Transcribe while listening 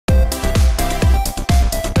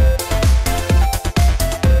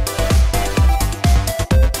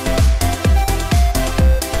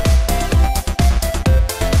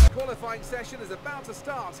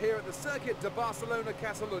start here at the Circuit de Barcelona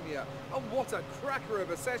Catalunya, and what a cracker of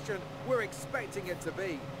a session we're expecting it to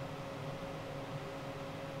be.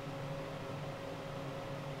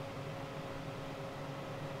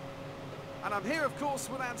 And I'm here, of course,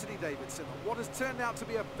 with Anthony Davidson on what has turned out to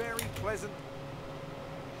be a very pleasant...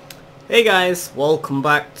 Hey guys, welcome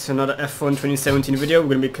back to another F1 2017 video. We're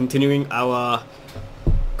going to be continuing our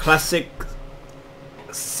classic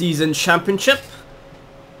season championship.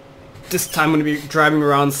 This time I'm going to be driving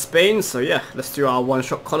around Spain, so yeah, let's do our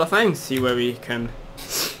one-shot qualifying, see where we can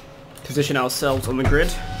position ourselves on the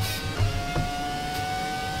grid.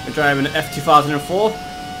 We're driving an F2004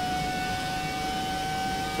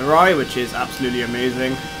 Ferrari, which is absolutely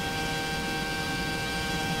amazing.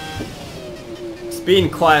 It's been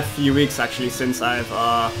quite a few weeks actually since I've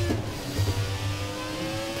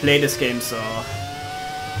played this game, so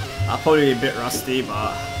I'll probably be a bit rusty,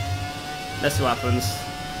 but let's see what happens.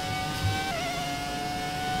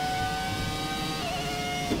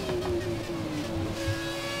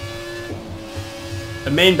 The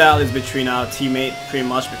main battle is between our teammate pretty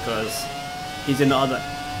much because he's in the other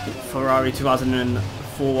Ferrari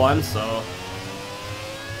 2004 one, so,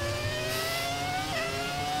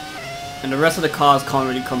 and the rest of the cars can't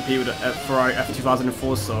really compete with the Ferrari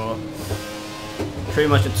F2004, so pretty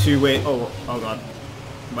much a two-way. Oh god.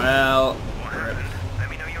 Well, let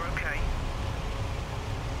me know you're okay.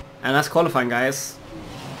 And that's qualifying, guys.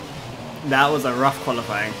 That was a rough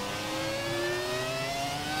qualifying.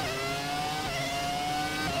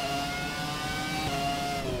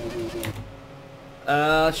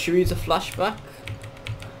 Should we use a flashback?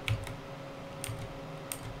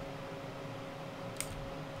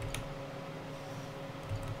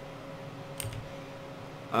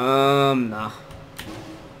 Nah.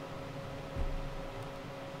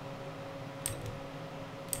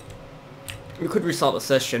 We could restart the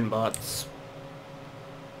session, but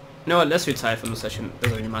no, let's retire from the session.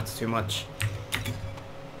 Doesn't really matter too much.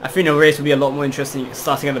 I think the race will be a lot more interesting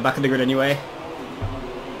starting at the back of the grid anyway.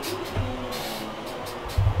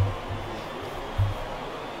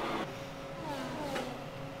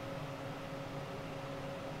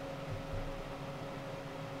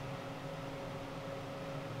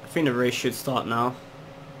 I think the race should start now.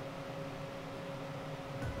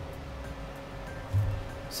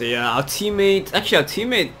 So yeah, our teammate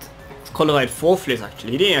qualified 4th place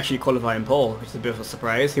actually. He didn't actually qualify in pole, which is a bit of a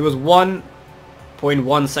surprise. He was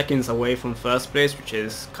 1.1 seconds away from 1st place, which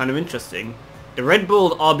is kind of interesting. The Red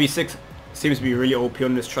Bull RB6 seems to be really OP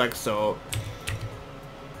on this track, so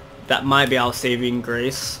that might be our saving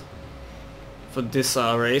grace for this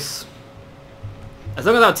race. As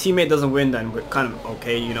long as our teammate doesn't win, then we're kind of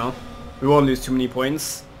okay, you know. We won't lose too many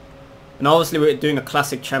points. And obviously we're doing a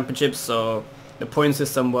classic championship, so the point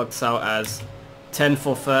system works out as 10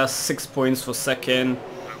 for 1st, 6 points for 2nd,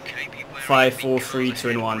 5, 4, 3, 2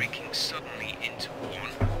 and 1.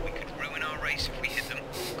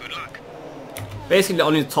 Basically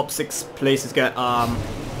only the top 6 places get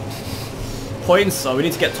points, so we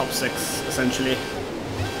need to get top 6 essentially.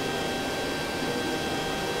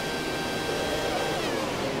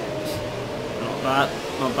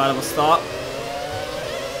 Not bad of a start.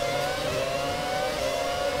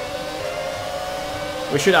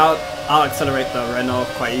 We should out-accelerate the Renault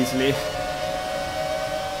quite easily.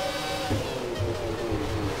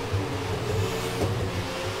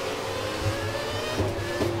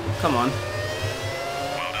 Come on.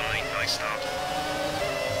 Well done, mate. Nice start.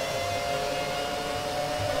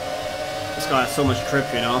 This guy has so much grip,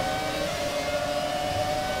 you know.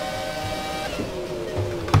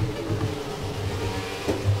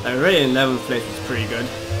 Already in 11th place is pretty good.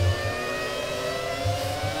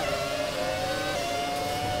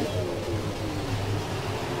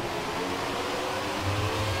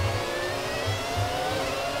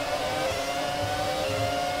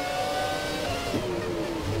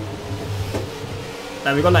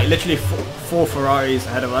 Now we got like literally four Ferraris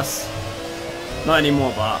ahead of us. Not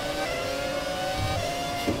anymore, but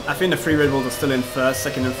I think the 3 Red Bulls are still in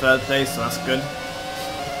 1st, 2nd and 3rd place, so that's good.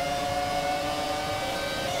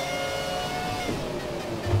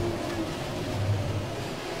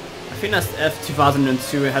 I think that's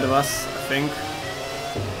F2002 ahead of us, I think.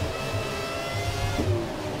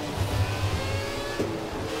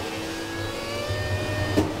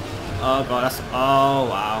 Oh god, that's... oh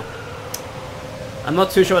wow. I'm not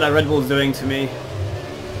too sure what that Red Bull's doing to me.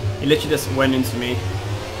 He literally just went into me.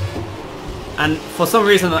 And for some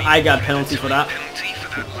reason I got a penalty for that.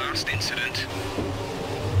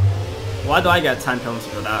 Why do I get a time penalty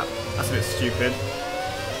for that? That's a bit stupid.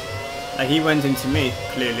 Like, he went into me,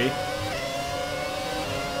 clearly.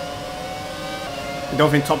 I don't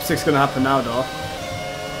think top 6 is gonna happen now though.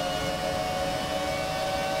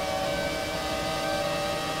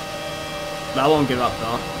 But I won't give up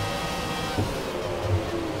though.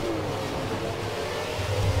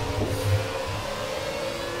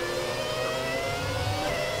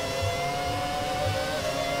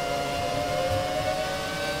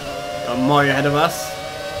 Got Mario ahead of us.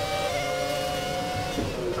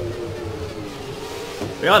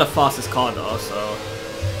 We are the fastest car though, so...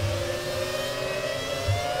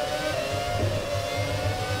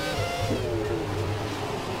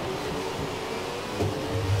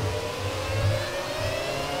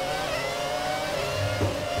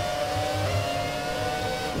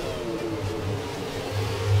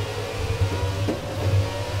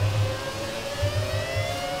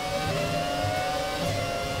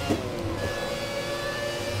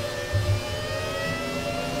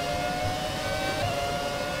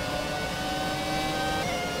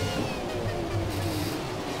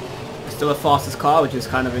 Still the fastest car, which is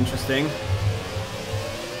kind of interesting. I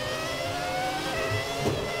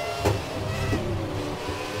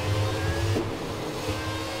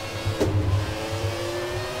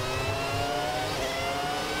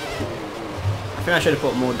think I should have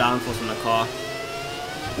put more downforce on the car.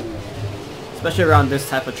 Especially around this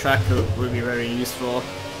type of track, it would be very useful.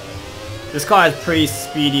 This car is pretty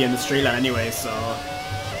speedy in the straight line anyway, so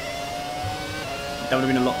that would have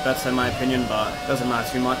been a lot better in my opinion, but it doesn't matter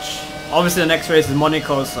too much. Obviously the next race is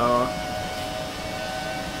Monaco, so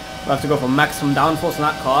we'll have to go for maximum downforce on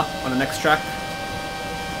that car on the next track.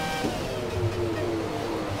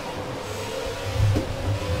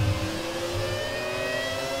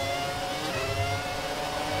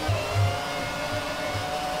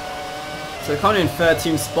 So we're currently in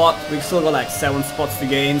 13th spot. We've still got like 7 spots to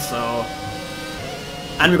gain, so...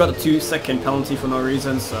 And we got the 2-second penalty for no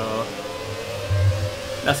reason, so...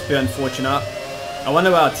 That's a bit unfortunate. I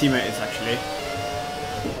wonder where our teammate is actually.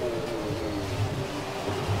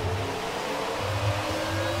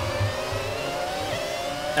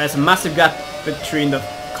 There's a massive gap between the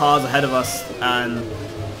cars ahead of us and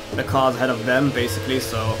the cars ahead of them, basically,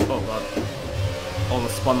 so... Oh god.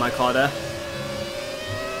 Almost spun my car there.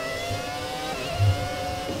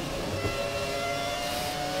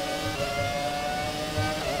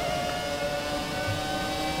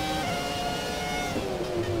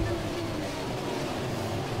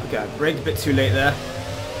 Okay, I braked a bit too late there.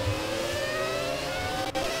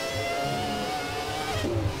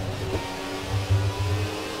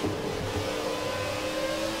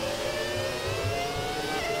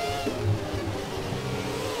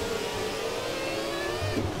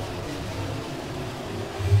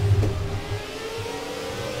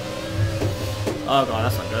 Oh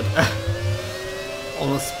god, that's not good.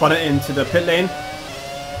 Almost spun it into the pit lane.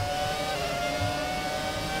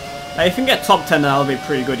 If we can get top 10, that'll be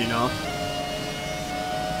pretty good, you know.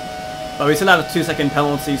 But we still have a 2-second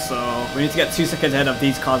penalty, so we need to get 2 seconds ahead of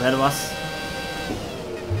these cars ahead of us.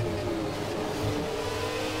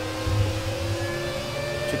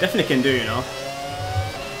 Which we definitely can do, you know.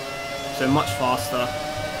 So much faster.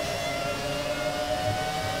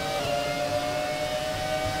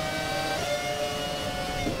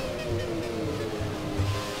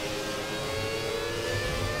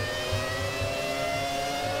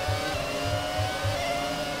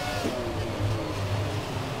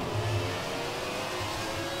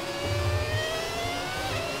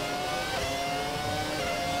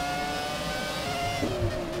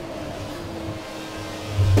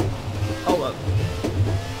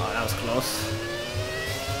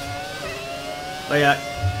 But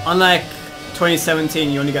yeah, unlike 2017,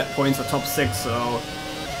 you only get points for top 6, so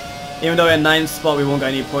even though we're in 9th spot, we won't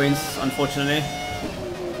get any points, unfortunately.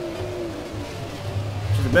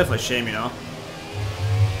 Which is a bit of a shame, you know.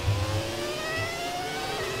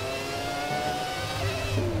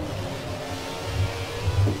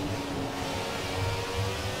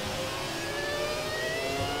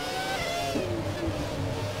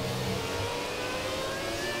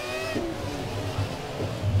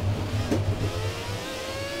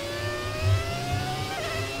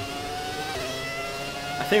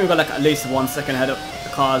 I think we've got like at least 1 second ahead of the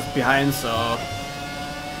cars behind, so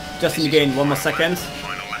just need to gain 1 more second.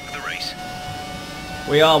 Final lap of the race.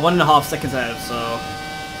 We are 1.5 seconds ahead, so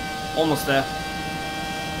almost there.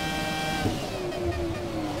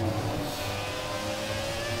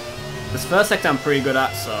 This first sector I'm pretty good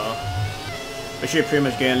at, so we should pretty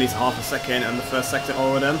much gain at least half a second in the first sector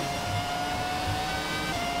over them.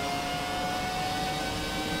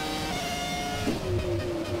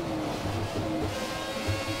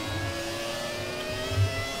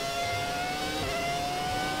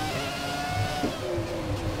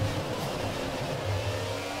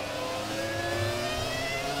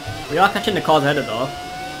 We are catching the cars ahead of though,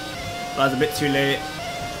 but it's a bit too late.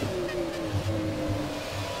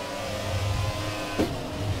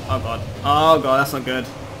 Oh god. Oh god, that's not good.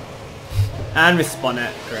 And we spun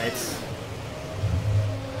it. Great.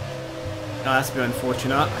 Oh, that's a bit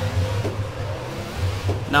unfortunate.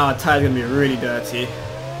 Now our tire's gonna be really dirty.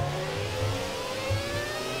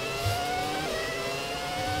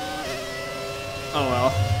 Oh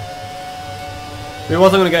well. We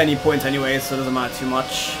wasn't gonna get any points anyway, so it doesn't matter too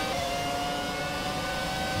much.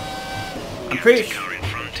 I'm pretty sure. Car in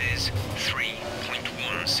front is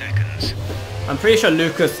 3.1 seconds. I'm pretty sure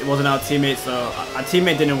Lucas wasn't our teammate, so our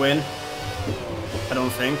teammate didn't win. I don't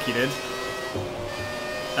think he did.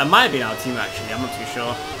 That might have been our team actually, I'm not too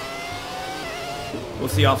sure. We'll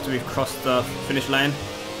see after we've crossed the finish line.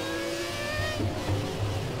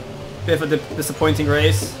 Bit of a disappointing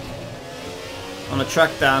race. On a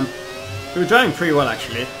track down. We were driving pretty well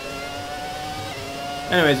actually.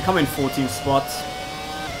 Anyways, we come in 14th spot.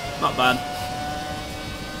 Not bad.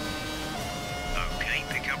 Okay,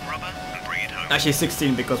 pick up rubber and bring it home. Actually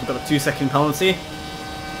 16 because we got a 2-second penalty.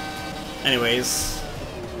 Anyways.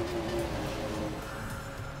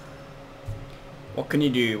 What can you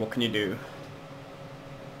do? What can you do?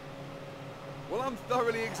 Well, I'm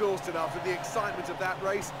thoroughly exhausted after the excitement of that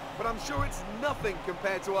race, but I'm sure it's nothing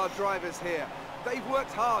compared to our drivers here. They've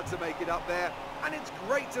worked hard to make it up there, and it's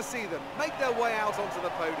great to see them make their way out onto the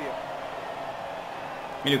podium.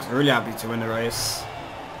 He looks really happy to win the race.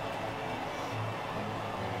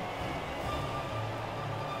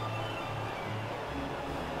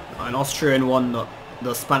 An Austrian won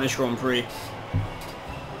the Spanish Grand Prix.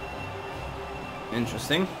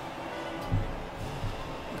 Interesting.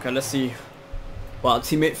 Okay, let's see. Well, our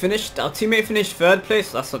teammate finished. Our teammate finished 3rd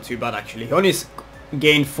place. That's not too bad actually. He only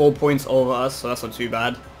gained 4 points over us, so that's not too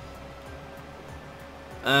bad.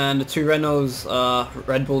 And the 2 Renaults,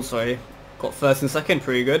 Red Bulls, sorry, got 1st and 2nd.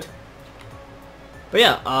 Pretty good. But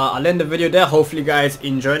yeah, I'll end the video there. Hopefully you guys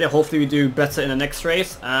enjoyed it. Hopefully we do better in the next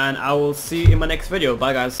race, and I will see you in my next video.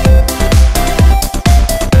 Bye guys.